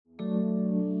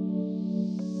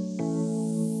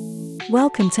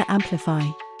Welcome to Amplify,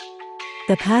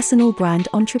 the Personal Brand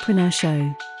Entrepreneur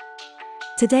Show.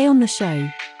 Today on the show,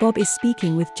 Bob is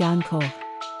speaking with Jan Koch.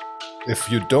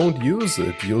 If you don't use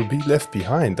it, you'll be left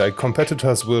behind. Like,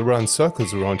 competitors will run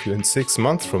circles around you in 6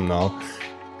 months from now.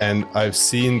 And I've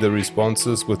seen the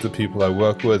responses with the people I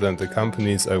work with and the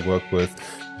companies I work with.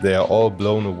 They are all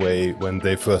blown away when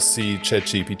they first see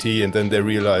ChatGPT, and then they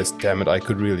realize, damn it, I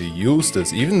could really use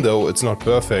this, even though it's not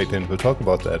perfect, and we'll talk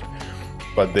about that.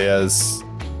 But there's,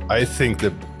 I think,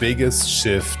 the biggest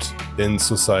shift in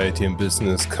society and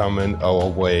business coming our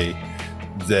way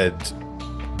that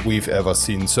we've ever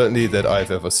seen, certainly that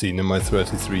I've ever seen in my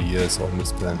 33 years on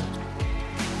this planet.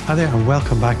 Hi there, and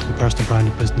welcome back to the Personal Brand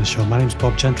and Business Show. My name is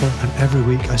Bob Gentle, and every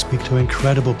week I speak to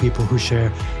incredible people who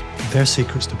share their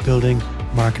secrets to building,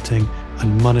 marketing,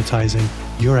 and monetizing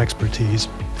your expertise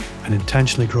and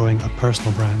intentionally growing a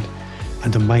personal brand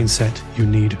and the mindset you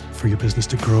need for your business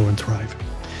to grow and thrive.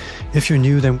 If you're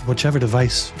new, then whichever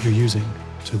device you're using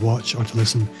to watch or to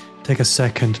listen, take a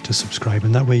second to subscribe,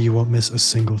 and that way you won't miss a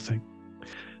single thing.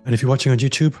 And if you're watching on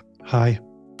YouTube, hi,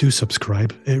 do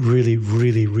subscribe. It really,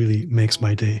 really, really makes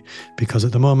my day, because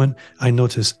at the moment I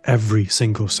notice every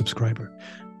single subscriber,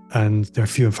 and they're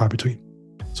few and far between.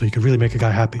 So you can really make a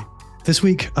guy happy. This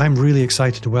week, I'm really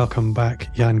excited to welcome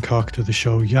back Jan Koch to the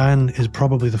show. Jan is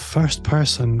probably the first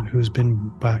person who's been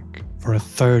back for a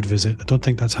third visit. I don't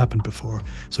think that's happened before.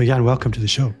 So Jan, welcome to the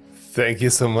show. Thank you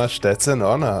so much. That's an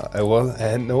honor. I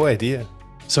had no idea.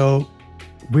 So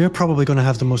we're probably going to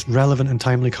have the most relevant and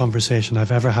timely conversation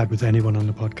I've ever had with anyone on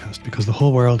the podcast, because the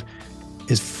whole world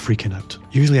is freaking out.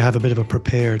 Usually I have a bit of a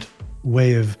prepared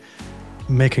way of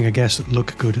making a guest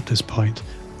look good at this point.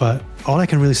 But all I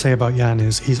can really say about Jan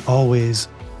is he's always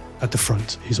at the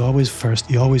front. He's always first.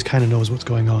 He always kind of knows what's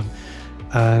going on.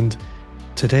 And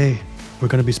today we're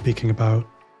going to be speaking about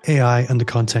AI and the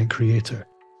content creator.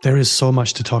 There is so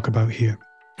much to talk about here.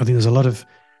 I think there's a lot of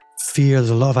fear, there's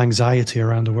a lot of anxiety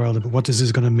around the world about what this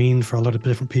is going to mean for a lot of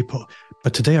different people.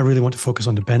 But today I really want to focus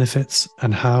on the benefits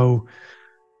and how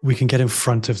we can get in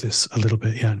front of this a little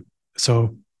bit, Jan.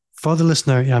 So for the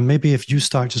listener, yeah, maybe if you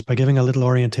start just by giving a little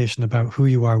orientation about who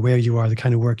you are, where you are, the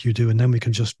kind of work you do, and then we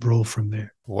can just roll from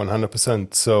there.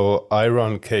 100%. So I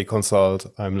run Koch Consult.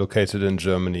 I'm located in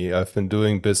Germany. I've been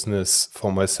doing business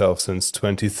for myself since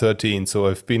 2013. So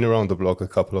I've been around the block a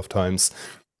couple of times.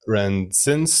 And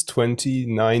since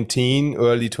 2019,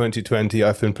 early 2020,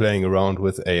 I've been playing around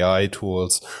with AI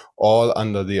tools, all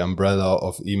under the umbrella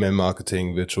of email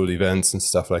marketing, virtual events and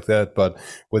stuff like that. But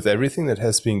with everything that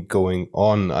has been going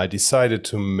on, I decided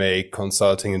to make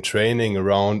consulting and training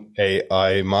around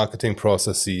AI marketing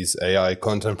processes, AI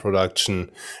content production,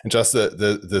 and just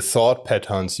the thought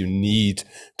patterns you need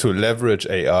to leverage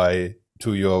AI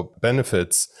to your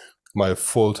benefits, my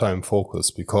full-time focus.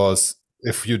 Because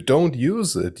if you don't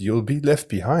use it, you'll be left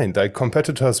behind. Like,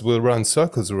 competitors will run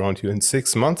circles around you in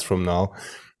 6 months from now.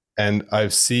 And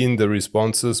I've seen the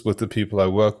responses with the people I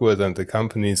work with and the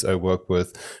companies I work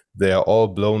with. They are all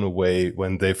blown away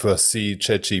when they first see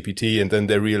ChatGPT, and then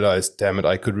they realize, damn it,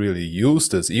 I could really use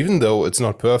this, even though it's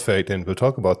not perfect. And we'll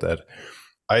talk about that.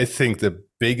 I think the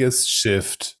biggest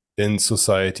shift in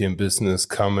society and business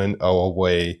coming our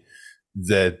way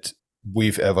that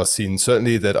we've ever seen,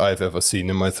 certainly that I've ever seen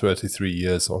in my 33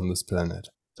 years on this planet.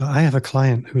 So I have a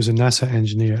client who's a NASA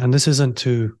engineer, and this isn't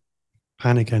to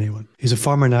panic anyone. He's a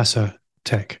former NASA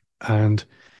tech, and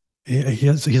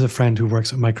he's a friend who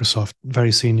works at Microsoft,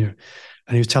 very senior.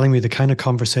 And he was telling me the kind of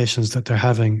conversations that they're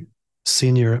having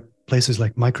senior at places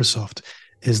like Microsoft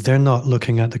is they're not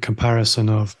looking at the comparison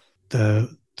of the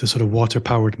sort of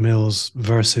water-powered mills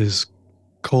versus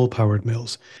coal-powered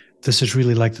mills. This is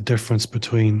really like the difference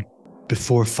between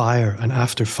before fire and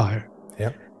after fire.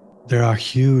 Yeah. There are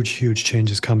huge, huge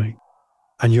changes coming.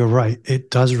 And you're right, it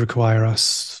does require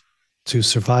us to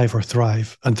survive or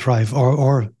thrive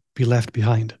or be left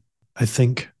behind. I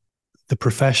think the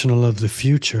professional of the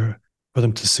future, for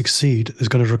them to succeed, is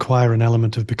going to require an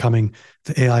element of becoming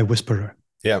the AI whisperer.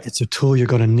 Yeah. It's a tool you're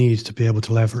going to need to be able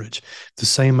to leverage. The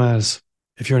same as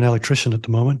if you're an electrician at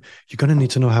the moment, you're going to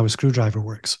need to know how a screwdriver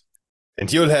works.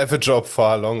 And you'll have a job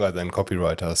far longer than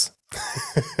copywriters.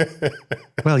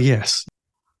 Well, yes.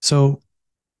 So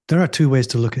there are two ways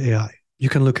to look at AI. You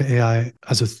can look at AI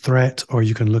as a threat, or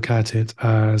you can look at it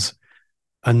as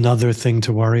another thing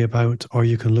to worry about, or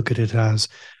you can look at it as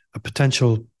a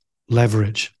potential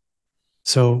leverage.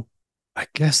 So I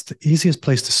guess the easiest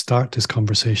place to start this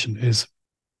conversation is,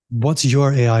 what's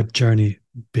your AI journey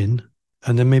been?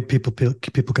 And then maybe people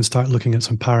can start looking at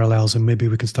some parallels, and maybe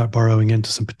we can start borrowing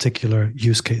into some particular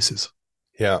use cases.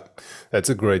 Yeah, that's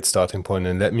a great starting point.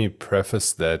 And let me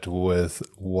preface that with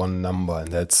one number,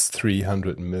 and that's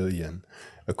 300 million.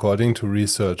 According to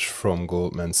research from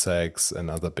Goldman Sachs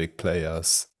and other big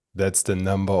players, that's the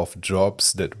number of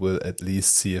jobs that will at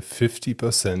least see a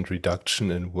 50%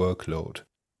 reduction in workload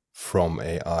from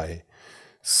AI.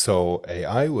 So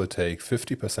AI will take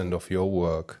 50% of your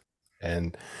work.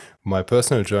 And my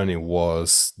personal journey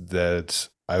was that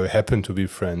I happened to be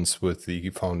friends with the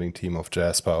founding team of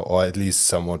Jasper, or at least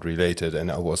somewhat related.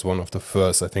 And I was one of the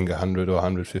first, I think 100 or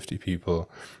 150 people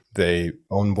they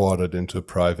onboarded into a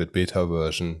private beta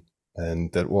version.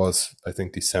 And that was, I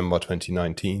think, December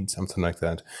 2019, something like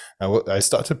that. I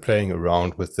started playing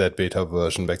around with that beta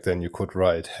version. Back then you could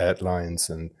write headlines,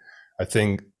 and I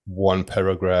think one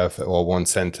paragraph or one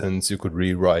sentence, you could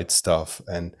rewrite stuff.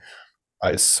 And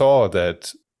I saw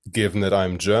that, given that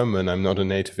I'm German, I'm not a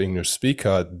native English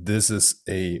speaker, this is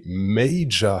a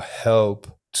major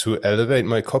help to elevate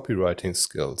my copywriting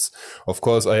skills. Of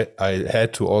course, I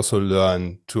had to also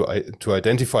learn to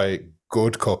identify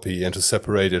good copy and to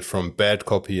separate it from bad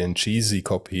copy and cheesy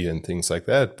copy and things like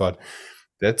that. But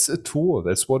that's a tool.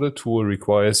 That's what a tool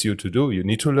requires you to do. You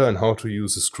need to learn how to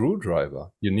use a screwdriver.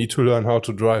 You need to learn how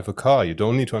to drive a car. You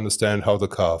don't need to understand how the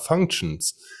car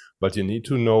functions, but you need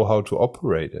to know how to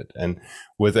operate it. And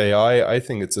with AI, I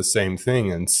think it's the same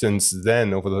thing. And since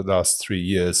then, over the last 3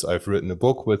 years, I've written a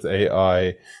book with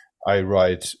AI. I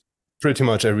write pretty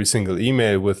much every single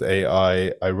email with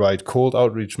AI. I write cold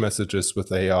outreach messages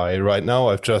with AI. Right now,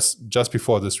 I've just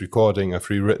before this recording, I've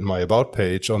rewritten my about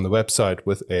page on the website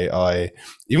with AI.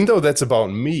 Even though that's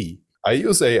about me, I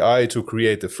use AI to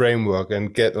create the framework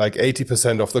and get like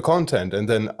 80% of the content. And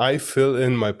then I fill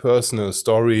in my personal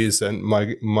stories and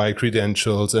my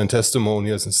credentials and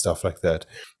testimonials and stuff like that.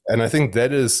 And I think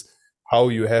that is how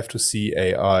you have to see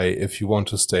AI if you want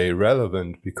to stay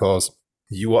relevant, because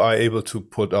you are able to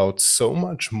put out so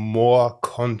much more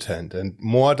content, and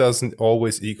more doesn't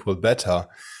always equal better,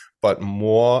 but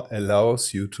more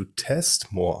allows you to test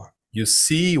more. You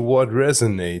see what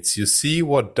resonates, you see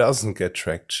what doesn't get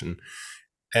traction.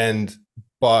 And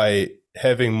by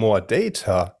having more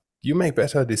data, you make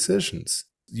better decisions.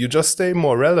 You just stay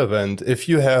more relevant if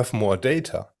you have more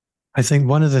data. I think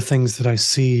one of the things that I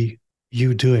see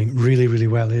you doing really, really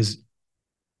well is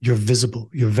you're visible.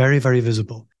 You're very, very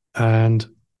visible. And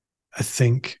I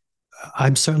think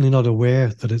I'm certainly not aware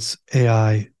that it's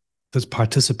AI that's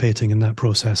participating in that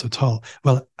process at all.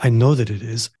 Well, I know that it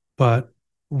is, but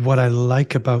what I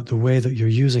like about the way that you're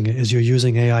using it is you're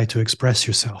using AI to express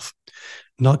yourself,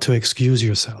 not to excuse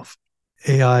yourself.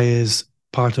 AI is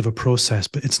part of a process,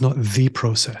 but it's not the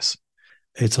process.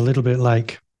 It's a little bit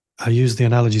like, I use the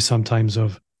analogy sometimes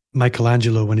of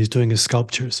Michelangelo when he's doing his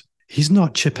sculptures. He's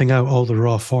not chipping out all the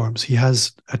raw forms. He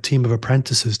has a team of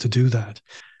apprentices to do that.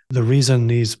 The reason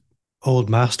these old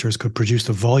masters could produce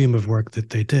the volume of work that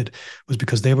they did was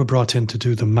because they were brought in to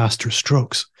do the master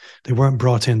strokes. They weren't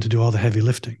brought in to do all the heavy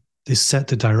lifting. They set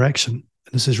the direction.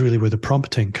 And this is really where the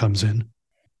prompting comes in.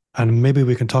 And maybe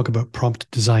we can talk about prompt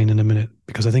design in a minute,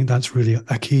 because I think that's really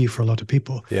a key for a lot of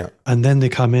people. Yeah. And then they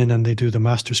come in and they do the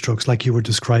master strokes, like you were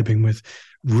describing, with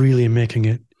really making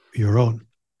it your own.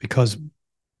 Because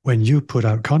when you put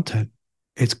out content,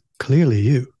 it's clearly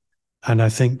you. And I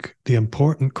think the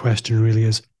important question really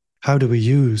is, how do we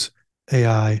use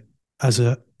AI as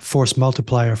a force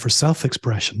multiplier for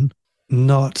self-expression,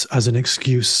 not as an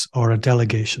excuse or a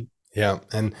delegation? Yeah,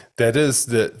 and that is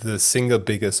the single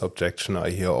biggest objection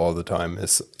I hear all the time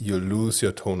is you lose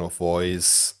your tone of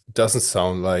voice. Doesn't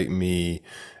sound like me.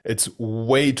 It's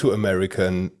way too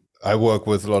American. I work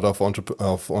with a lot of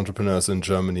entrepreneurs in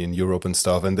Germany and Europe and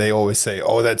stuff, and they always say,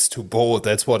 oh, that's too bold.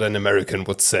 That's what an American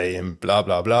would say and blah,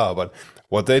 blah, blah. But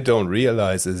what they don't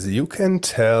realize is you can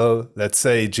tell, let's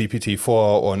say GPT-4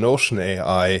 or Notion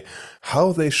AI,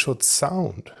 how they should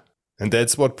sound. And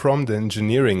that's what prompt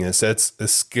engineering is. That's a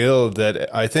skill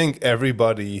that I think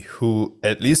everybody who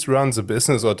at least runs a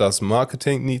business or does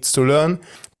marketing needs to learn,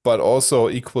 but also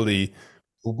equally,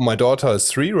 my daughter is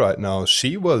 3 right now.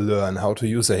 She will learn how to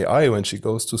use AI when she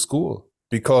goes to school,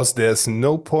 because there's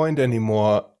no point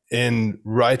anymore in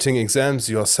writing exams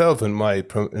yourself. From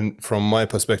my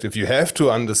perspective, you have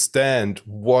to understand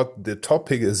what the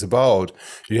topic is about.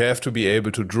 You have to be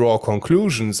able to draw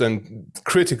conclusions, and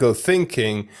critical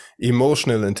thinking,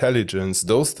 emotional intelligence,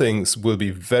 those things will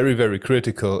be very, very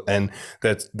critical, and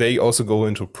that they also go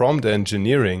into prompt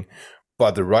engineering.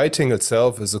 But the writing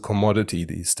itself is a commodity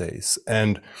these days.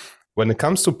 And when it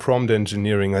comes to prompt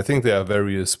engineering, I think there are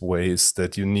various ways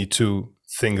that you need to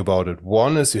think about it.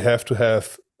 One is you have to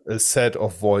have a set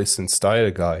of voice and style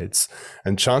guides.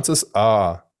 And chances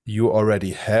are you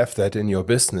already have that in your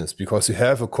business because you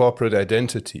have a corporate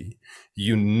identity.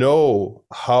 You know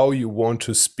how you want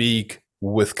to speak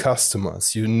with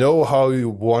customers. You know how you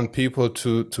want people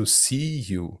to see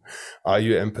you. Are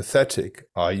you empathetic?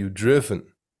 Are you driven?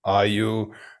 Are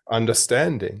you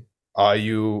understanding? Are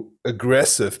you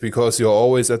aggressive because you're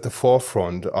always at the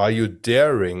forefront? Are you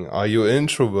daring? Are you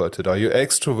introverted? Are you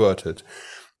extroverted?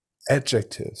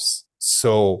 Adjectives.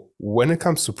 So when it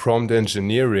comes to prompt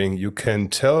engineering, you can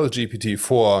tell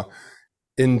GPT-4,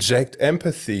 inject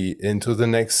empathy into the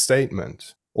next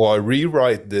statement, or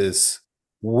rewrite this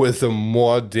with a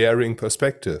more daring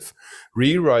perspective.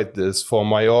 Rewrite this for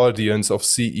my audience of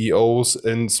CEOs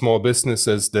in small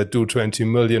businesses that do 20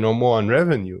 million or more in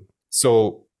revenue.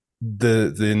 So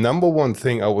the number one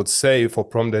thing I would say for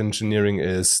prompt engineering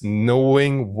is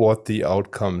knowing what the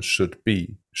outcome should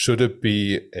be. Should it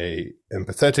be a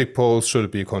empathetic post? Should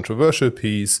it be a controversial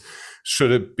piece?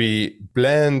 Should it be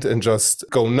bland and just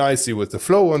go nicely with the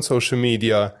flow on social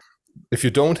media? If you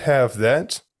don't have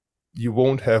that, you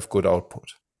won't have good output.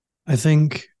 I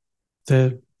think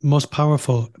the most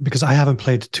powerful, because I haven't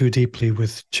played too deeply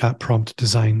with chat prompt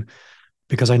design,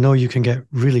 because I know you can get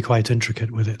really quite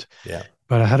intricate with it. Yeah.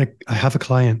 But I have a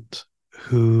client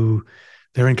who,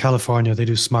 they're in California, they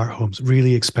do smart homes,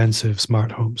 really expensive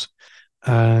smart homes.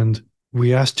 And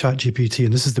we asked ChatGPT,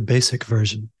 and this is the basic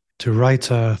version, to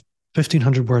write a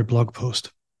 1,500 word blog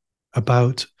post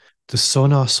about the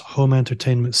Sonos home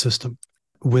entertainment system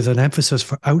with an emphasis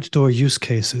for outdoor use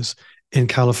cases in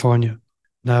California.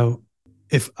 Now,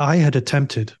 if I had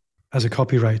attempted as a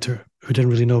copywriter who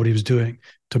didn't really know what he was doing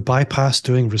to bypass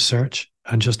doing research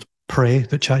and just pray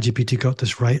that ChatGPT got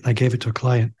this right and I gave it to a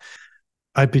client,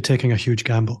 I'd be taking a huge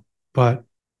gamble. But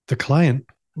the client,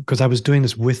 because I was doing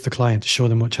this with the client to show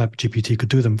them what ChatGPT could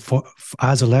do them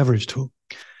as a leverage tool,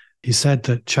 he said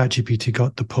that ChatGPT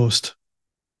got the post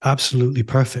absolutely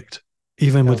perfect,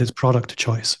 even with its product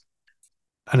choice.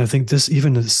 And I think this,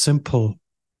 even a simple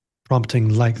prompting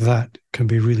like that, can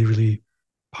be really, really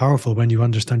powerful when you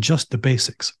understand just the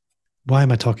basics. Why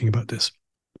am I talking about this?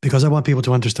 Because I want people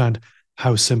to understand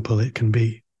how simple it can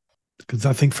be. Because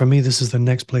I think for me, this is the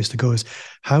next place to go, is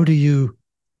how do you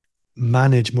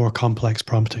manage more complex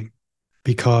prompting?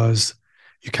 Because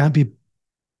you can't be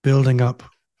building up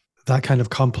that kind of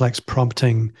complex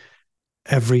prompting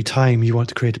every time you want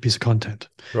to create a piece of content.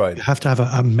 Right. You have to have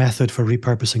a method for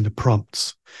repurposing the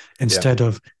prompts instead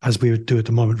of, as we would do at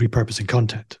the moment, repurposing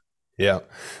content. Yeah.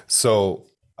 So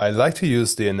I like to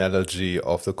use the analogy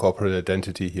of the corporate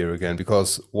identity here again,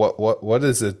 because what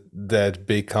is it that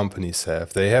big companies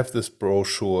have? They have this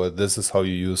brochure. This is how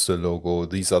you use the logo.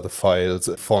 These are the files,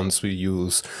 fonts we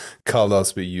use,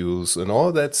 colors we use, and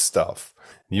all that stuff.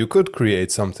 You could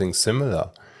create something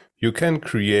similar. You can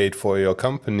create for your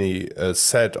company a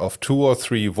set of 2 or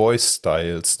 3 voice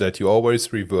styles that you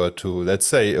always revert to. Let's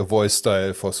say a voice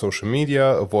style for social media,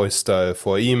 a voice style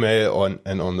for email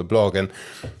and on the blog. And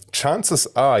chances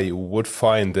are you would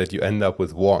find that you end up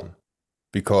with one,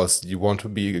 because you want to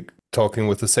be talking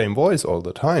with the same voice all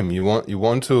the time. You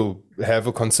want to have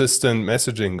a consistent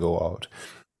messaging go out.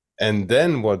 And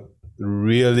then what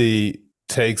really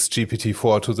takes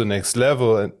GPT-4 to the next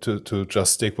level, and to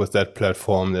just stick with that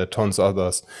platform, there are tons of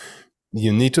others.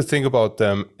 You need to think about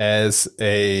them as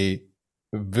a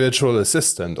virtual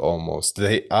assistant almost.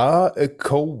 They are a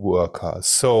co-worker.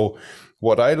 So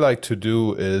what I like to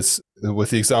do is, with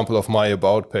the example of my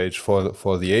about page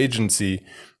for the agency,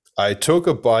 I took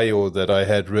a bio that I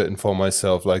had written for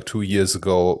myself like 2 years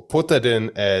ago, put that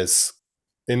in as,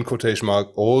 in quotation mark,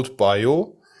 old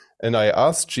bio, and I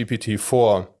asked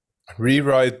GPT-4,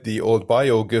 rewrite the old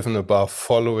bio given above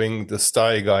following the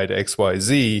style guide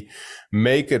XYZ,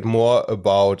 make it more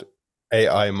about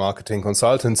AI marketing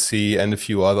consultancy and a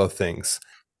few other things.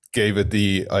 Gave it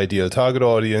the ideal target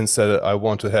audience that I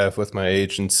want to have with my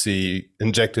agency,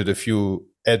 injected a few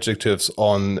adjectives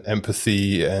on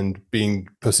empathy and being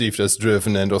perceived as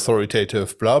driven and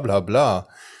authoritative, blah, blah, blah.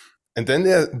 And then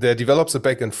there develops a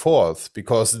back and forth,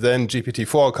 because then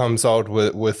GPT-4 comes out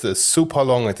with a super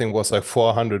long, I think it was like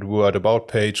 400 word about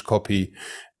page copy.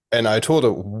 And I told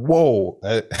her, whoa,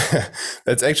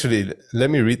 that's actually, let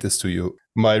me read this to you.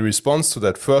 My response to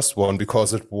that first one,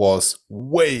 because it was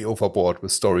way overboard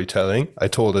with storytelling, I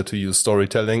told her to use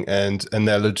storytelling and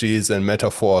analogies and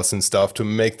metaphors and stuff to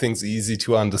make things easy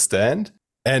to understand.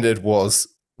 And it was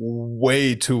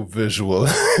way too visual.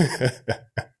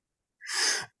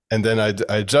 And then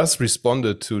I just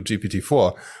responded to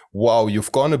GPT-4. Wow,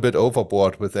 you've gone a bit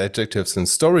overboard with adjectives and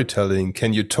storytelling.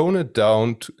 Can you tone it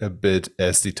down a bit,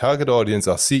 as the target audience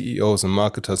are CEOs and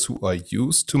marketers who are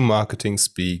used to marketing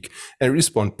speak and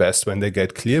respond best when they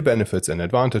get clear benefits and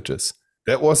advantages?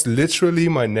 That was literally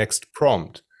my next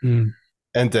prompt. And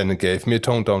then it gave me a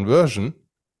toned down version.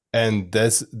 And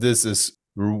this is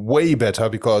way better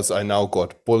because I now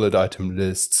got bullet item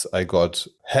lists. I got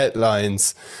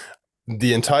headlines.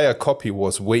 The entire copy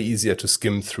was way easier to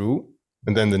skim through.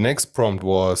 And then the next prompt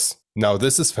was, now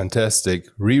this is fantastic.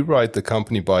 Rewrite the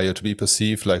company bio to be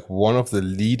perceived like one of the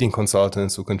leading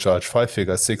consultants who can charge 5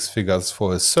 figures, 6 figures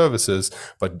for his services,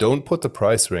 but don't put the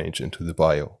price range into the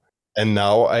bio. And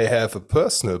now I have a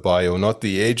personal bio, not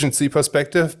the agency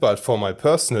perspective, but for my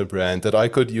personal brand that I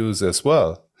could use as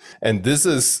well. And this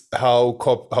is how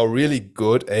really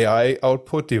good AI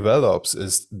output develops.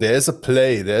 Is there's a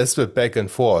play, there's a back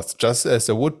and forth, just as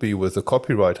there would be with a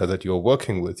copywriter that you're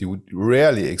working with. You would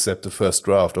rarely accept the first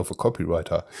draft of a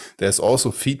copywriter. There's also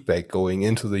feedback going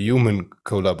into the human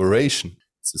collaboration.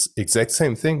 It's the exact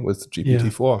same thing with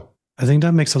GPT-4. Yeah. I think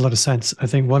that makes a lot of sense. I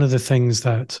think one of the things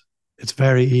that it's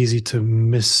very easy to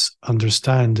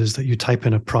misunderstand is that you type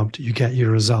in a prompt, you get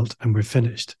your result, and we're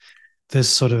finished. This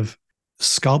sort of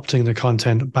sculpting the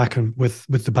content back and with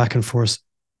the back and forth,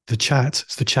 the chat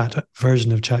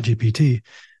version of ChatGPT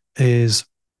is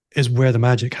where the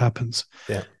magic happens.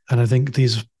 Yeah. And I think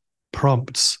these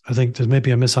prompts, I think there's maybe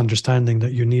a misunderstanding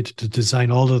that you need to design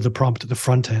all of the prompt at the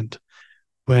front end,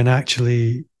 when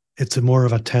actually it's more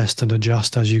of a test and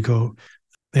adjust as you go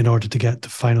in order to get the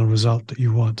final result that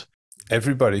you want.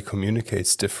 Everybody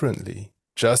communicates differently,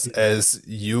 just as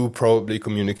you probably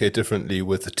communicate differently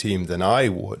with the team than I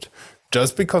would.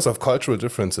 Just because of cultural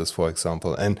differences, for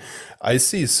example. And I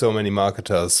see so many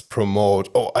marketers promote,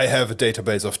 I have a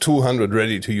database of 200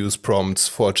 ready-to-use prompts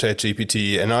for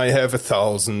ChatGPT, and I have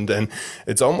 1,000. And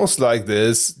it's almost like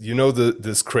this,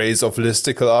 this craze of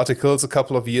listicle articles a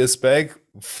couple of years back,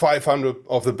 500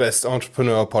 of the best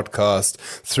entrepreneur podcast,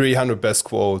 300 best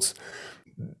quotes.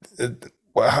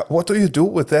 What do you do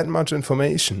with that much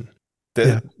information?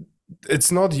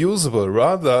 It's not usable.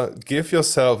 Rather, give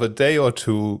yourself a day or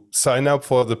two, sign up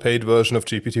for the paid version of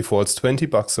GPT-4. It's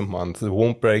 $20 a month. It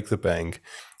won't break the bank.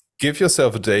 Give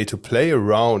yourself a day to play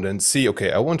around and see,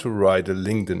 okay, I want to write a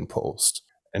LinkedIn post,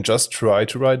 and just try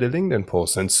to write a LinkedIn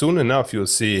post. And soon enough, you'll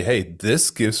see, hey, this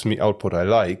gives me output I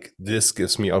like. This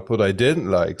gives me output I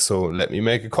didn't like. So let me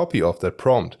make a copy of that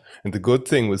prompt. And the good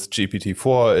thing with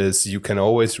GPT-4 is you can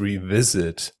always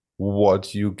revisit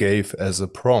what you gave as a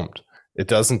prompt. It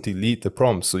doesn't delete the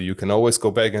prompt, so you can always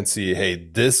go back and see, hey,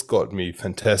 this got me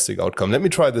fantastic outcome. Let me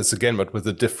try this again, but with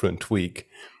a different tweak.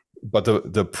 But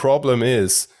the problem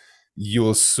is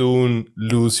you'll soon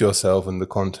lose yourself in the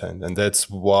content. And that's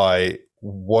why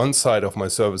one side of my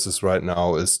services right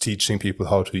now is teaching people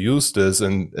how to use this,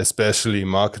 and especially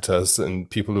marketers and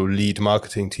people who lead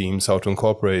marketing teams, how to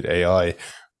incorporate AI.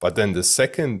 But then the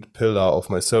second pillar of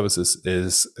my services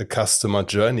is a customer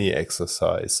journey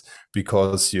exercise,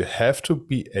 because you have to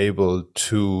be able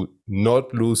to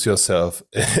not lose yourself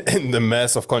in the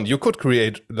mass of content. You could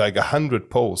create like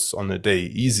 100 posts on a day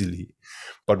easily.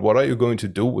 But what are you going to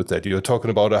do with that? You're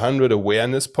talking about 100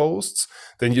 awareness posts,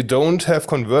 then you don't have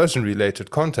conversion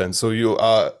related content. So you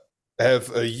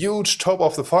have a huge top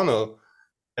of the funnel,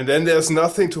 and then there's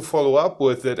nothing to follow up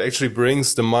with that actually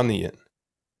brings the money in.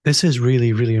 This is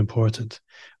really, really important,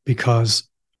 because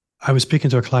I was speaking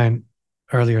to a client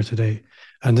earlier today,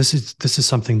 and this is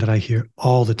something that I hear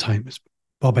all the time is,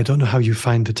 Bob, I don't know how you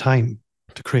find the time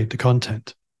to create the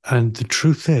content. And the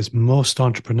truth is, most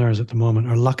entrepreneurs at the moment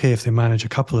are lucky if they manage a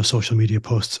couple of social media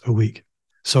posts a week.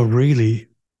 So really,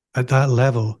 at that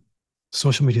level,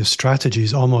 social media strategy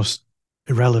is almost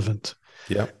irrelevant.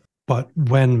 Yeah. But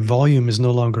when volume is no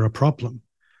longer a problem,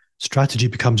 strategy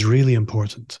becomes really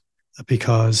important,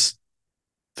 because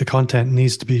the content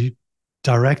needs to be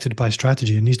directed by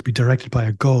strategy. It needs to be directed by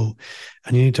a goal.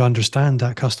 And you need to understand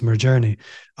that customer journey.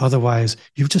 Otherwise,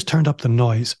 you've just turned up the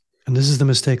noise. And this is the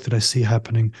mistake that I see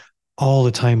happening all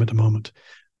the time at the moment.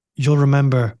 You'll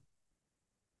remember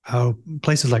how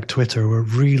places like Twitter were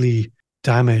really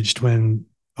damaged when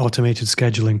automated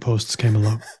scheduling posts came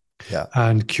along. Yeah.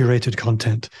 And curated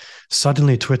content.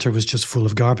 Suddenly, Twitter was just full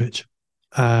of garbage.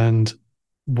 And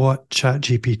what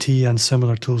ChatGPT and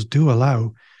similar tools do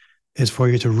allow is for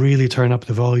you to really turn up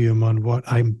the volume on what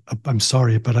I'm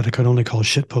sorry, but I can only call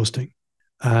shit posting.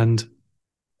 And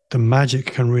the magic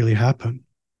can really happen,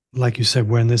 like you said,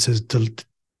 when this is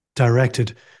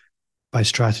directed by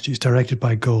strategies, directed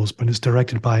by goals, but it's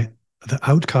directed by the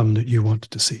outcome that you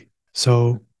wanted to see.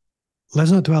 So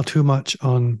let's not dwell too much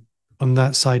on on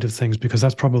that side of things, because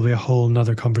that's probably a whole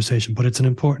nother conversation, but it's an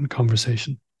important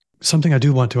conversation. Something I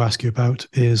do want to ask you about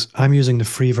is I'm using the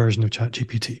free version of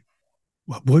ChatGPT.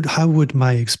 How would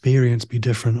my experience be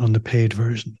different on the paid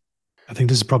version? I think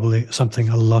this is probably something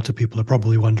a lot of people are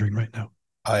probably wondering right now.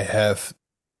 I have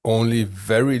only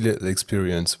very little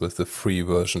experience with the free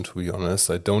version, to be honest.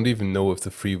 I don't even know if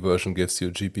the free version gives you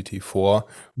GPT-4.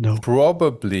 No.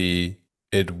 Probably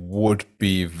it would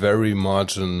be very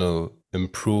marginal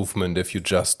improvement if you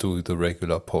just do the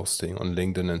regular posting on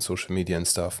LinkedIn and social media and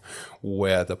stuff.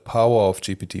 Where the power of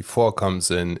GPT-4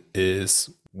 comes in is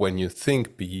when you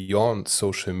think beyond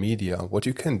social media. What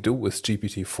you can do with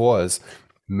GPT-4 is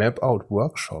map out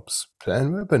workshops,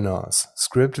 plan webinars,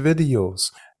 script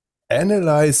videos,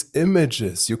 analyze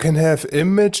images. You can have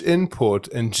image input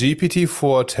and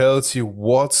GPT-4 tells you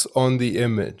what's on the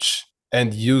image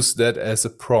and use that as a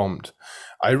prompt.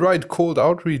 I write cold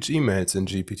outreach emails in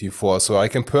GPT-4 so I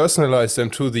can personalize them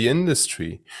to the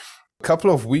industry. A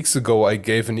couple of weeks ago, I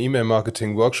gave an email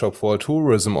marketing workshop for a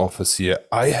tourism office here.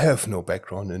 I have no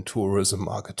background in tourism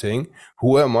marketing.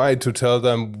 Who am I to tell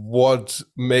them what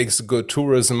makes a good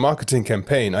tourism marketing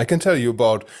campaign? I can tell you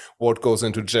about what goes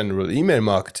into general email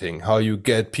marketing, how you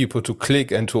get people to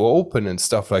click and to open and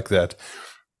stuff like that.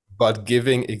 But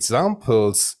giving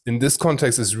examples in this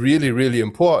context is really, really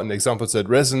important. Examples that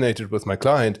resonated with my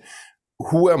client.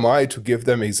 Who am I to give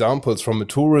them examples from a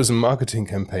tourism marketing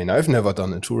campaign? I've never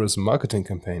done a tourism marketing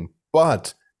campaign,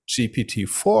 but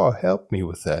GPT-4 helped me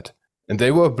with that. And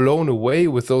they were blown away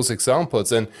with those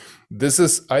examples. And this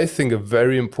is, I think, a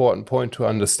very important point to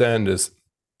understand is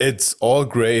it's all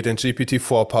great, and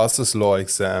GPT-4 passes law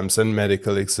exams and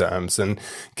medical exams and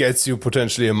gets you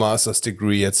potentially a master's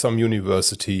degree at some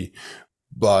university.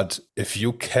 But if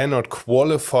you cannot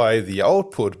qualify the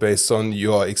output based on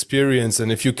your experience,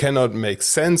 and if you cannot make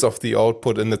sense of the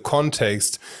output in the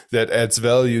context that adds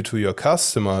value to your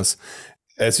customers,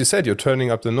 as you said, you're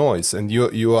turning up the noise and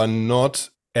you are not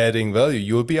adding value.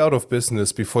 You'll be out of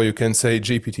business before you can say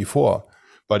GPT-4.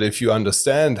 But if you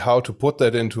understand how to put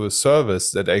that into a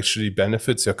service that actually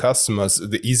benefits your customers,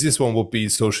 the easiest one would be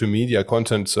social media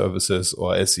content services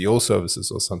or SEO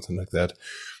services or something like that.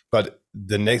 But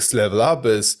the next level up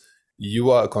is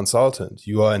you are a consultant,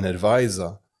 you are an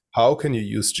advisor. How can you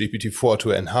use GPT-4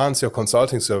 to enhance your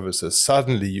consulting services?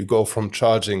 Suddenly you go from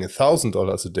charging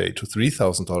 $1,000 a day to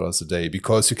 $3,000 a day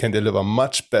because you can deliver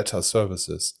much better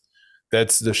services.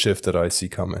 That's the shift that I see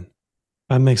coming.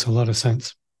 That makes a lot of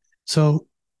sense. So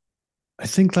I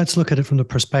think let's look at it from the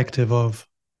perspective of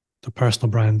the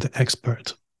personal brand, the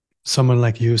expert. Someone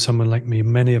like you, someone like me,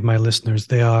 many of my listeners,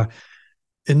 they are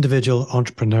individual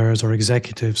entrepreneurs or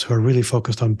executives who are really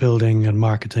focused on building and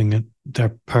marketing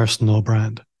their personal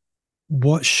brand.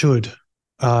 What should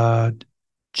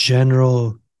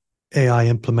general AI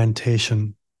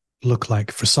implementation look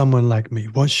like for someone like me?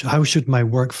 How should my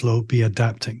workflow be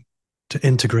adapting to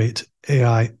integrate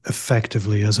AI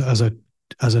effectively as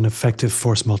an effective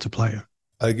force multiplier?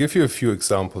 I'll give you a few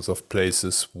examples of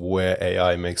places where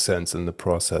AI makes sense in the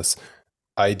process.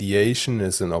 Ideation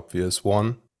is an obvious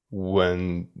one.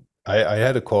 When I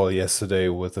had a call yesterday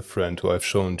with a friend who I've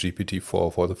shown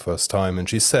GPT-4 for the first time, and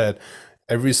she said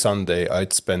every Sunday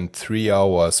I'd spend 3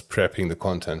 hours prepping the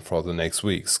content for the next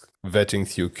weeks, vetting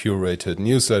through curated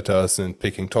newsletters and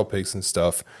picking topics and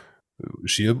stuff.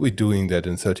 She'll be doing that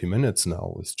in 30 minutes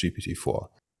now with GPT-4.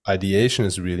 Ideation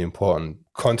is really important.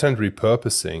 Content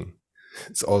repurposing.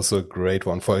 It's also a great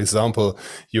one. For example,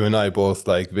 you and I both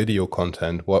like video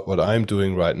content. What I'm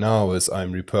doing right now is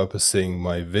I'm repurposing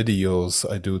my videos.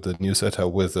 I do the newsletter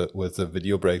with a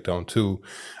video breakdown too.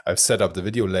 I've set up the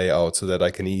video layout so that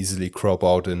I can easily crop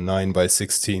out a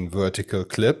 9:16 vertical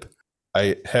clip.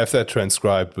 I have that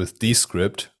transcribed with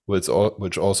Descript, which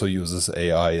also uses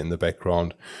AI in the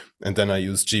background. And then I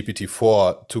use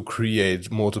GPT-4 to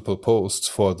create multiple posts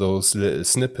for those little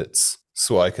snippets,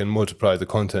 so I can multiply the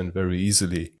content very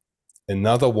easily.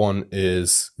 Another one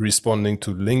is responding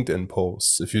to LinkedIn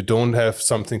posts. If you don't have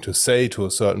something to say to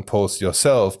a certain post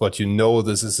yourself, but you know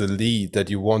this is a lead that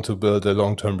you want to build a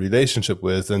long-term relationship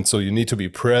with, and so you need to be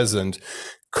present,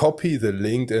 copy the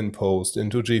LinkedIn post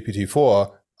into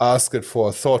GPT-4, ask it for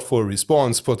a thoughtful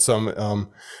response, put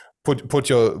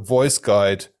your voice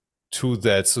guide to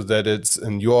that so that it's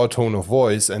in your tone of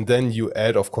voice, and then you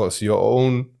add, of course, your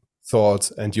own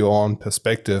thoughts and your own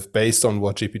perspective based on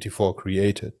what GPT-4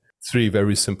 created. 3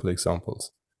 very simple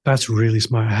examples. That's really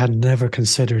smart. I had never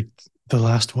considered the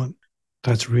last one.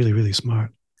 That's really, really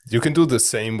smart. You can do the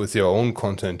same with your own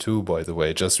content too, by the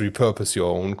way. Just repurpose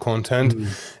your own content.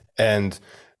 And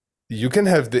you can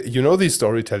have these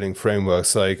storytelling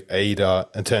frameworks like AIDA,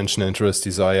 attention, interest,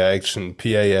 desire, action,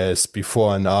 PAS,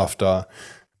 before and after,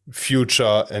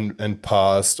 future and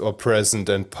past, or present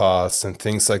and past, and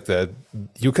things like that.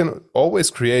 You can always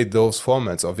create those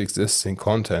formats of existing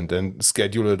content and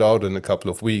schedule it out in a couple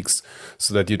of weeks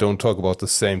so that you don't talk about the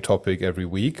same topic every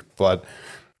week. But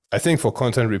I think for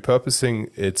content repurposing,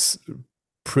 it's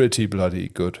pretty bloody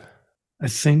good. I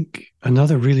think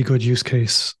another really good use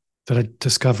case that I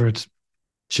discovered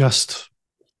I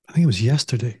think it was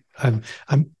yesterday.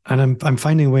 I'm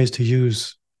finding ways to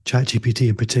use ChatGPT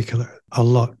in particular a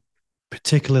lot,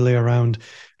 particularly around,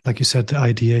 like you said, the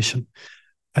ideation.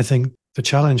 I think the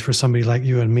challenge for somebody like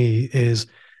you and me is if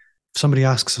somebody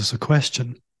asks us a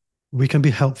question, we can be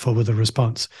helpful with a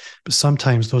response, but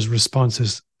sometimes those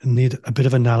responses need a bit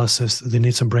of analysis. They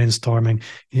need some brainstorming.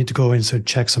 You need to go in and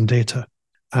check some data.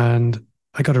 And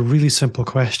I got a really simple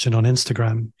question on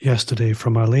Instagram yesterday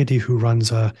from a lady who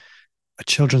runs a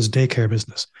children's daycare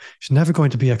business. She's never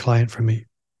going to be a client for me.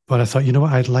 But I thought, you know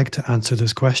what, I'd like to answer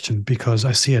this question because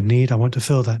I see a need. I want to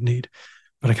fill that need.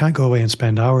 But I can't go away and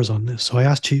spend hours on this. So I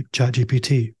asked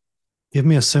ChatGPT, give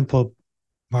me a simple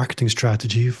marketing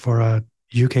strategy for a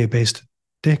UK-based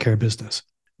daycare business.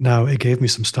 Now, it gave me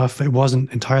some stuff. It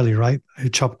wasn't entirely right. I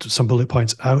chopped some bullet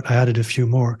points out. I added a few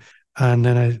more. And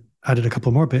then I added a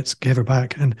couple more bits, gave her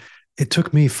back. And it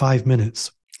took me 5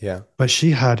 minutes. Yeah. But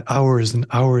she had hours and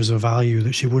hours of value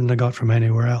that she wouldn't have got from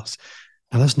anywhere else.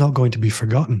 Now, that's not going to be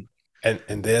forgotten. And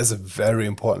there's a very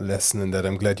important lesson in that.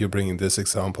 I'm glad you're bringing this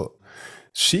example.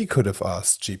 She could have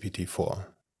asked GPT-4,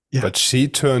 but she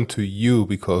turned to you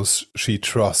because she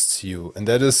trusts you. And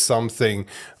that is something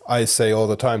I say all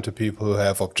the time to people who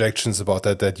have objections about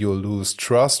that you'll lose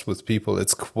trust with people.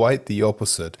 It's quite the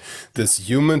opposite. This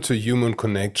human-to-human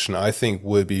connection, I think,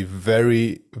 will be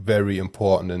very, very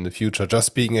important in the future.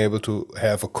 Just being able to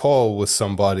have a call with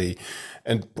somebody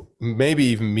and maybe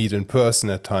even meet in person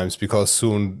at times, because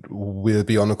soon we'll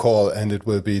be on a call and it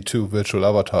will be two virtual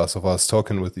avatars of us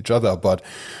talking with each other. But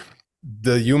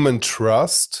the human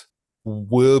trust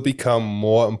will become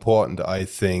more important, I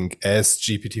think, as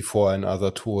GPT-4 and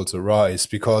other tools arise,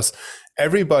 because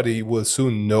everybody will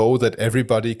soon know that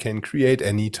everybody can create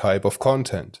any type of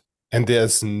content. And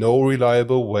there's no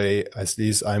reliable way, at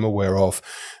least I'm aware of,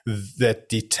 that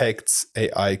detects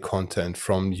AI content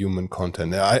from human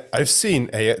content. I've seen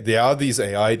there are these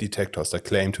AI detectors that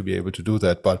claim to be able to do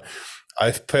that, but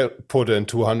I've put in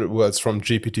 200 words from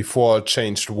GPT-4,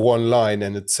 changed one line,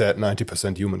 and it said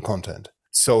 90% human content.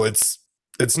 So it's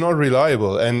not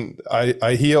reliable. And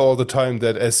I hear all the time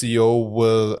that SEO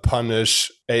will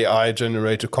punish AI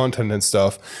generated content and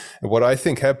stuff. And what I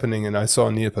think happening, and I saw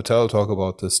Neil Patel talk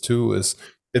about this too, is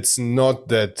it's not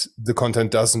that the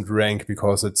content doesn't rank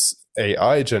because it's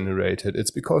AI generated.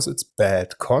 It's because it's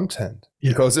bad content.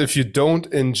 Yeah. Because if you don't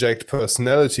inject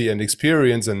personality and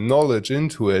experience and knowledge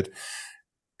into it,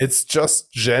 it's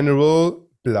just general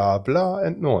blah, blah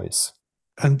and noise.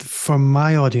 And for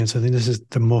my audience, I think this is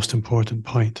the most important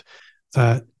point,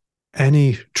 that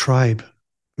any tribe,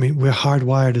 I mean, we're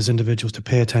hardwired as individuals to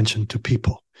pay attention to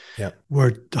people. Yeah.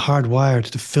 We're hardwired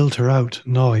to filter out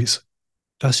noise.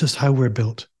 That's just how we're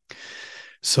built.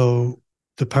 So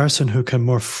the person who can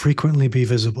more frequently be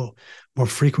visible, more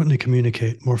frequently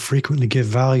communicate, more frequently give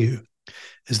value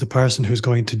is the person who's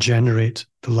going to generate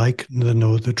the like, the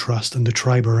know, the trust, and the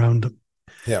tribe around them.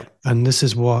 Yeah. And this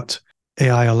is what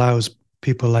AI allows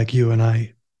people like you and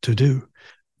I to do.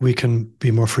 We can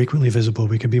be more frequently visible.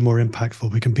 We can be more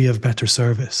impactful. We can be of better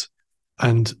service.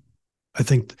 And I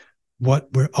think what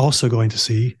we're also going to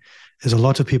see is a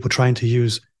lot of people trying to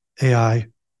use AI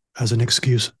as an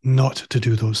excuse not to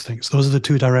do those things. Those are the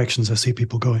two directions I see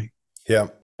people going. Yeah.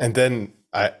 And then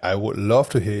I would love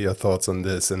to hear your thoughts on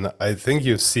this. And I think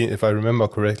you've seen, if I remember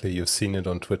correctly, you've seen it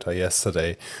on Twitter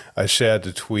yesterday. I shared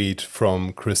a tweet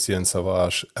from Christian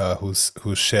Savage,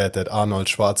 who shared that Arnold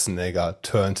Schwarzenegger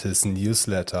turned his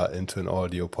newsletter into an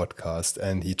audio podcast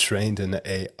and he trained an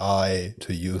AI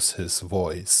to use his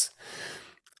voice.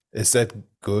 Is that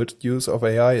good use of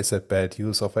AI? Is that bad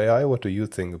use of AI? What do you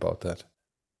think about that?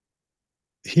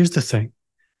 Here's the thing.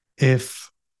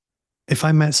 If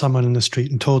I met someone in the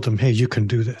street and told them, hey, you can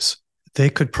do this, they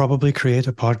could probably create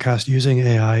a podcast using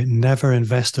AI, never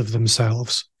invest of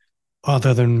themselves,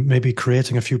 other than maybe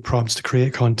creating a few prompts to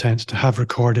create content to have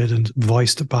recorded and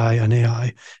voiced by an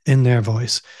AI in their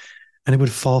voice, and it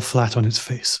would fall flat on its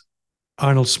face.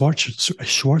 Arnold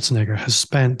Schwarzenegger has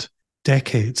spent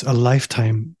decades, a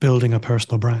lifetime, building a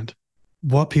personal brand.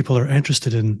 What people are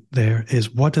interested in there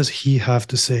is, what does he have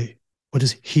to say? What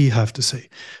does he have to say?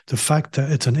 The fact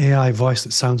that it's an AI voice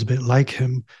that sounds a bit like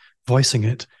him voicing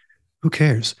it Who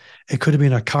cares? It could have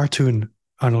been a cartoon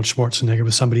Arnold Schwarzenegger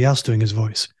with somebody else doing his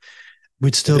voice.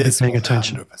 We'd still It be is paying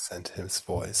attention. 100% his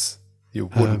voice. You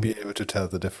wouldn't be able to tell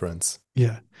the difference.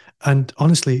 Yeah. And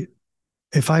honestly,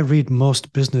 if I read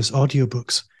most business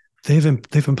audiobooks,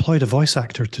 they've employed a voice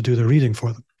actor to do the reading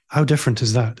for them. How different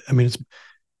is that? I mean,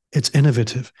 it's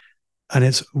innovative, and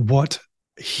it's what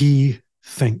he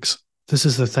thinks. This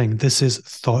is the thing. This is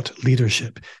thought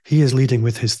leadership. He is leading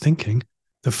with his thinking.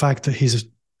 The fact that he's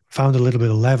found a little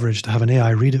bit of leverage to have an AI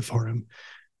read it for him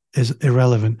is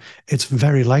irrelevant. It's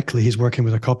very likely he's working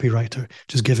with a copywriter,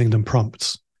 just giving them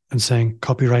prompts and saying,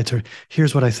 copywriter,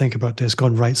 here's what I think about this. Go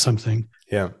and write something.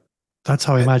 Yeah. That's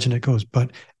how I imagine it goes.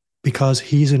 But because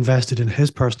he's invested in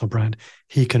his personal brand,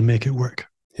 he can make it work.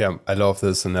 Yeah, I love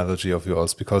this analogy of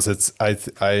yours because I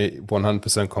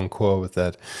 100% concur with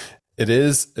that. It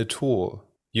is a tool.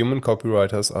 Human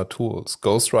copywriters are tools.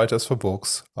 Ghostwriters for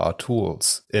books are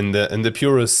tools in the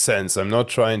purest sense. I'm not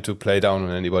trying to play down on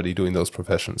anybody doing those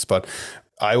professions, but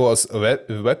I was a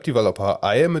web developer.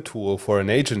 I am a tool for an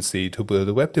agency to build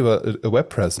a web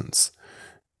presence.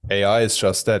 AI is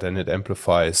just that, and it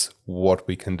amplifies what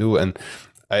we can do. And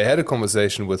I had a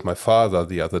conversation with my father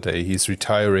the other day. He's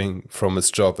retiring from his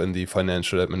job in the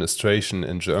financial administration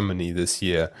in Germany this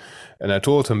year. And I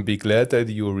told him, be glad that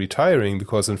you're retiring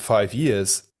because in 5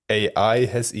 years, AI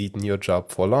has eaten your job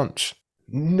for lunch.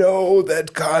 No,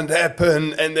 that can't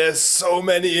happen. And there's so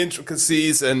many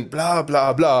intricacies and blah,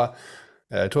 blah, blah.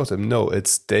 And I told him, no,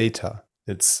 it's data.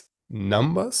 It's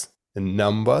numbers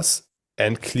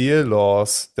and clear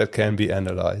laws that can be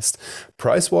analyzed.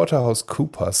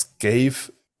 PricewaterhouseCoopers gave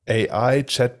AI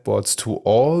chatbots to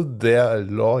all their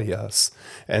lawyers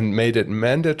and made it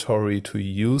mandatory to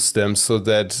use them so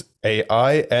that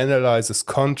AI analyzes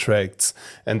contracts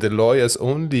and the lawyers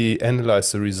only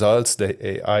analyze the results that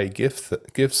AI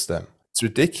gives them. It's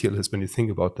ridiculous when you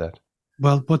think about that.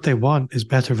 Well, what they want is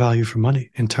better value for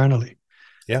money internally.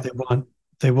 Yeah.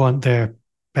 They want their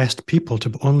best people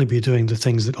to only be doing the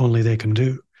things that only they can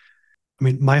do. I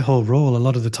mean, my whole role a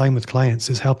lot of the time with clients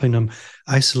is helping them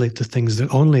isolate the things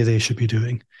that only they should be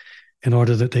doing in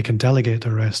order that they can delegate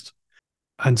the rest.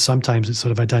 And sometimes it's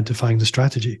sort of identifying the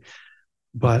strategy.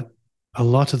 But a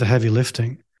lot of the heavy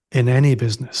lifting in any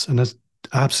business, and that's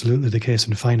absolutely the case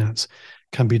in finance,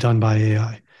 can be done by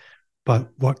AI. But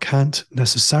what can't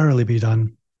necessarily be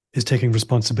done is taking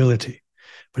responsibility.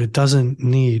 But it doesn't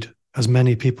need as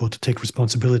many people to take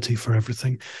responsibility for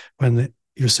everything when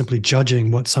you're simply judging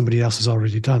what somebody else has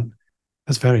already done.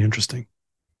 That's very interesting.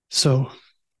 So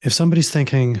if somebody's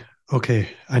thinking, okay,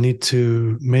 I need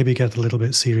to maybe get a little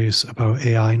bit serious about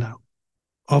AI now.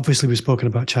 Obviously, we've spoken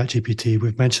about ChatGPT.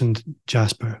 We've mentioned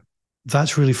Jasper.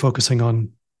 That's really focusing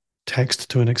on text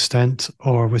to an extent,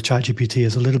 or with ChatGPT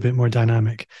is a little bit more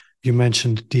dynamic. You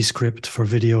mentioned Descript for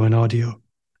video and audio.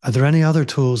 Are there any other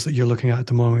tools that you're looking at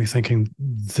the moment you're thinking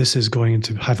this is going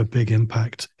to have a big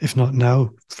impact, if not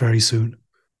now, very soon?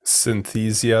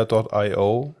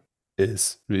 Synthesia.io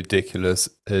is ridiculous.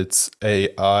 It's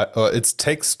AI, or it's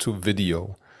text to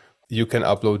video. You can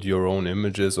upload your own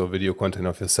images or video content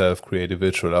of yourself, create a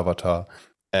virtual avatar,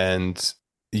 and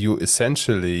you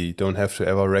essentially don't have to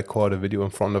ever record a video in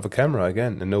front of a camera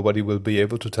again, and nobody will be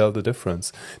able to tell the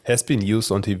difference. It has been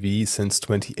used on TV since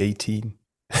 2018.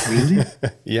 Really?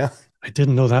 Yeah. I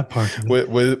didn't know that part of it.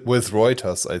 With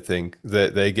Reuters, I think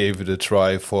they gave it a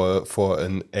try for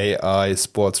an AI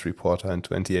sports reporter in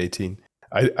 2018.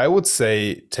 I would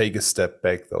say take a step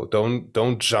back though.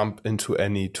 Don't jump into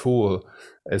any tool.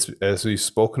 As we've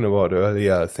spoken about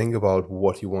earlier, think about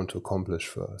what you want to accomplish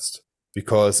first.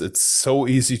 Because it's so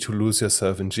easy to lose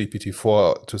yourself in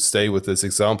GPT-4, to stay with this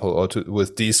example, or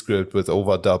with Descript, with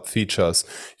overdub features.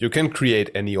 You can create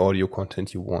any audio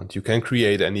content you want. You can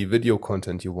create any video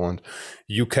content you want.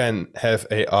 You can have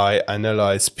AI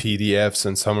analyze PDFs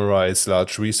and summarize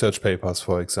large research papers,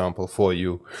 for example, for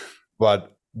you.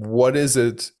 But what is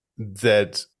it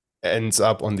that ends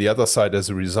up on the other side as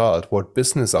a result? What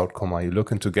business outcome are you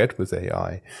looking to get with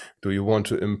AI? Do you want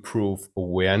to improve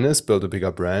awareness, build a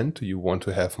bigger brand? Do you want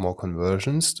to have more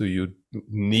conversions? Do you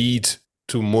need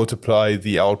to multiply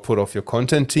the output of your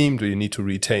content team? Do you need to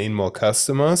retain more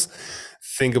customers?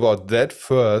 Think about that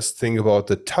first. Think about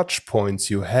the touch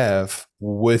points you have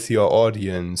with your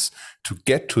audience to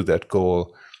get to that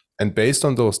goal. And based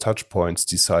on those touch points,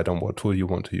 decide on what tool you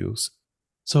want to use.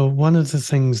 So one of the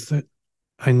things that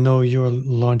I know you're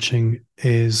launching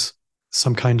is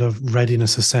some kind of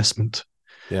readiness assessment.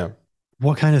 Yeah.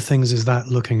 What kind of things is that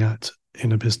looking at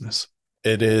in a business?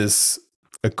 It is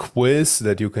a quiz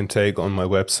that you can take on my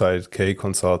website,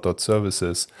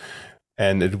 kconsult.services.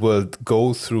 And it will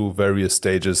go through various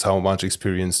stages. How much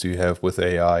experience do you have with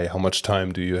AI? How much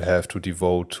time do you have to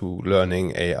devote to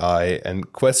learning AI?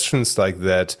 And questions like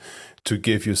that to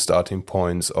give you starting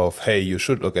points of, hey, you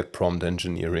should look at prompt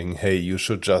engineering. Hey, you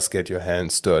should just get your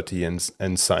hands dirty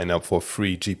and sign up for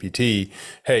free GPT.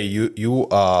 Hey, you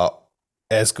are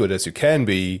as good as you can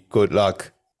be. Good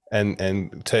luck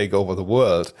and take over the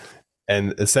world.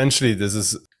 And essentially, this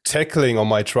is tackling, or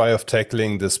my try of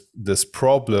tackling this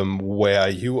problem where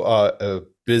you are a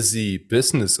busy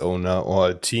business owner or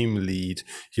a team lead.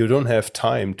 You don't have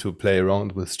time to play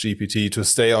around with GPT to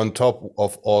stay on top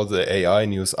of all the AI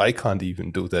news. I can't even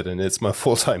do that, and it's my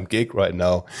full-time gig right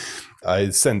now.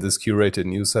 I send this curated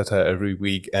newsletter every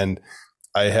week, and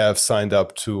I have signed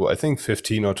up to, I think,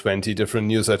 15 or 20 different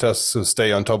newsletters to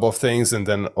stay on top of things, and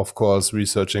then, of course,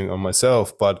 researching on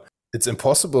myself. But it's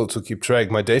impossible to keep track.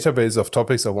 My database of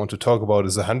topics I want to talk about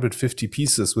is 150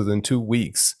 pieces within 2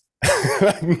 weeks.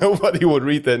 Nobody would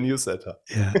read that newsletter.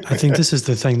 Yeah, I think this is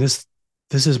the thing. This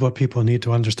is what people need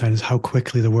to understand, is how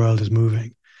quickly the world is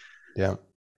moving. Yeah.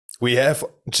 We have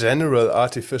general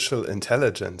artificial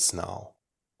intelligence now,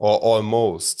 or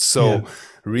almost. So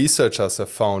researchers have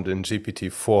found in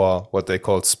GPT-4 what they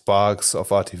call sparks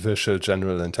of artificial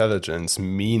general intelligence,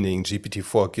 meaning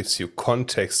GPT-4 gives you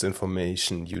context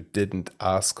information you didn't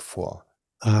ask for.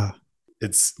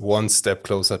 It's one step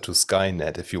closer to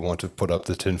Skynet if you want to put up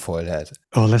the tinfoil hat.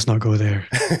 Oh, let's not go there.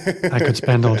 I could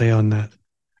spend all day on that.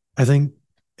 I think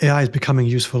AI is becoming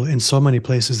useful in so many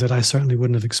places that I certainly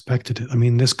wouldn't have expected it. I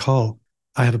mean, this call,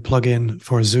 I have a plugin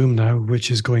for Zoom now,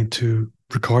 which is going to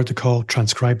record the call,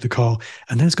 transcribe the call,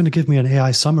 and then it's going to give me an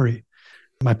AI summary.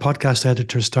 My podcast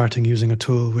editor is starting using a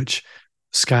tool which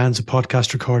scans a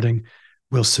podcast recording,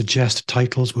 will suggest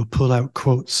titles, will pull out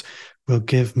quotes, will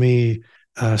give me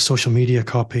social media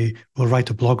copy, will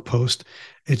write a blog post.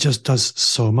 It just does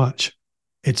so much.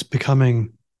 It's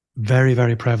becoming very,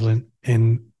 very prevalent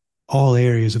in all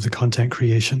areas of the content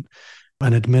creation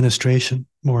and administration,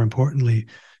 more importantly,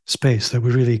 space, that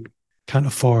we really can't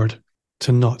afford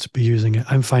to not be using it.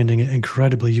 I'm finding it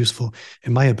incredibly useful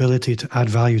in my ability to add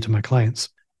value to my clients.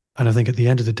 And I think at the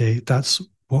end of the day, that's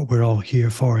what we're all here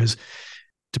for, is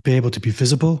to be able to be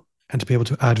visible and to be able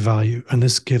to add value. And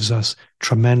this gives us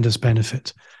tremendous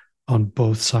benefit on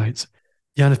both sides.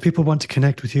 Jan, if people want to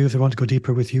connect with you, if they want to go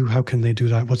deeper with you, how can they do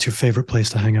that? What's your favorite place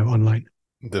to hang out online?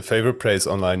 The favorite place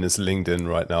online is LinkedIn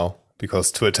right now,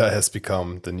 because Twitter has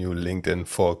become the new LinkedIn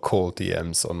for cold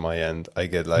DMs on my end. I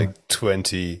get like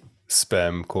 20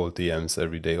 spam cold DMs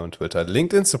every day on Twitter.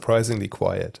 LinkedIn's surprisingly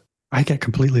quiet. I get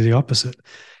completely the opposite.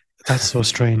 That's so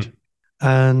strange.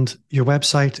 And your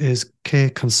website is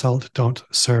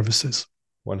kconsult.services.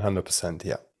 100%,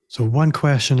 yeah. So one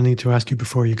question I need to ask you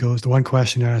before you go is the one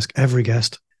question I ask every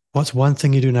guest. What's one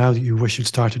thing you do now that you wish you'd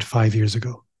started 5 years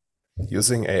ago?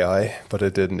 Using AI, but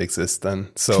it didn't exist then.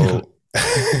 So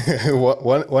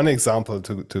one example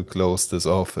to close this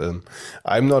off.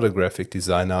 I'm not a graphic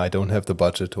designer. I don't have the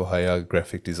budget to hire a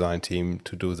graphic design team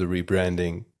to do the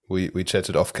rebranding. We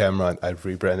chatted off camera, and I've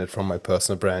rebranded from my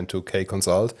personal brand to Koch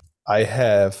Consult. I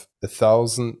have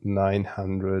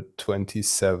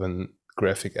 1,927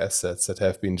 graphic assets that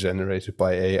have been generated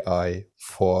by AI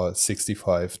for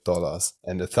 $65,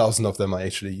 and 1,000 of them are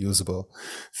actually usable.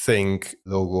 Think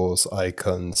logos,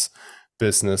 icons,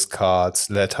 business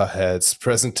cards, letterheads,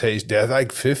 presentation. There are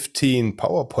like 15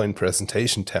 PowerPoint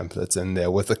presentation templates in there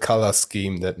with a color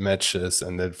scheme that matches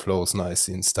and that flows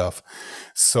nicely and stuff.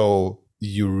 So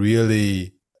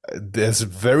there's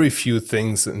very few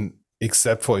things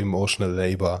except for emotional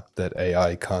labor that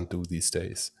AI can't do these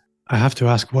days. I have to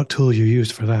ask what tool you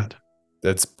used for that.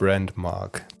 That's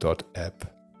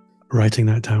brandmark.app. Writing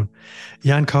that down.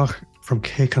 Jan Koch from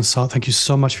Koch Consult, thank you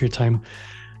so much for your time.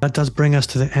 That does bring us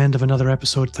to the end of another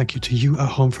episode. Thank you to you at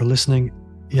home for listening.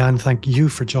 Jan, thank you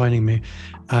for joining me.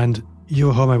 And you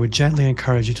at home, I would gently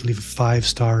encourage you to leave a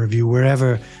 5-star review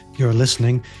wherever you're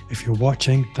listening. If you're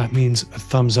watching, that means a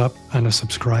thumbs up and a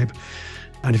subscribe.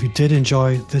 And if you did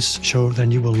enjoy this show,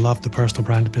 then you will love the Personal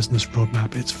Brand Business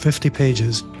Roadmap. It's 50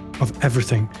 pages of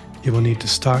everything you will need to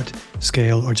start,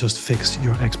 scale, or just fix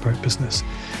your expert business.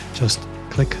 Just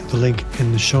click the link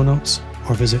in the show notes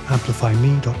or visit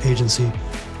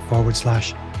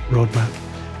amplifyme.agency/roadmap.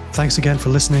 Thanks again for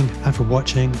listening and for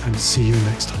watching, and see you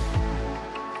next time.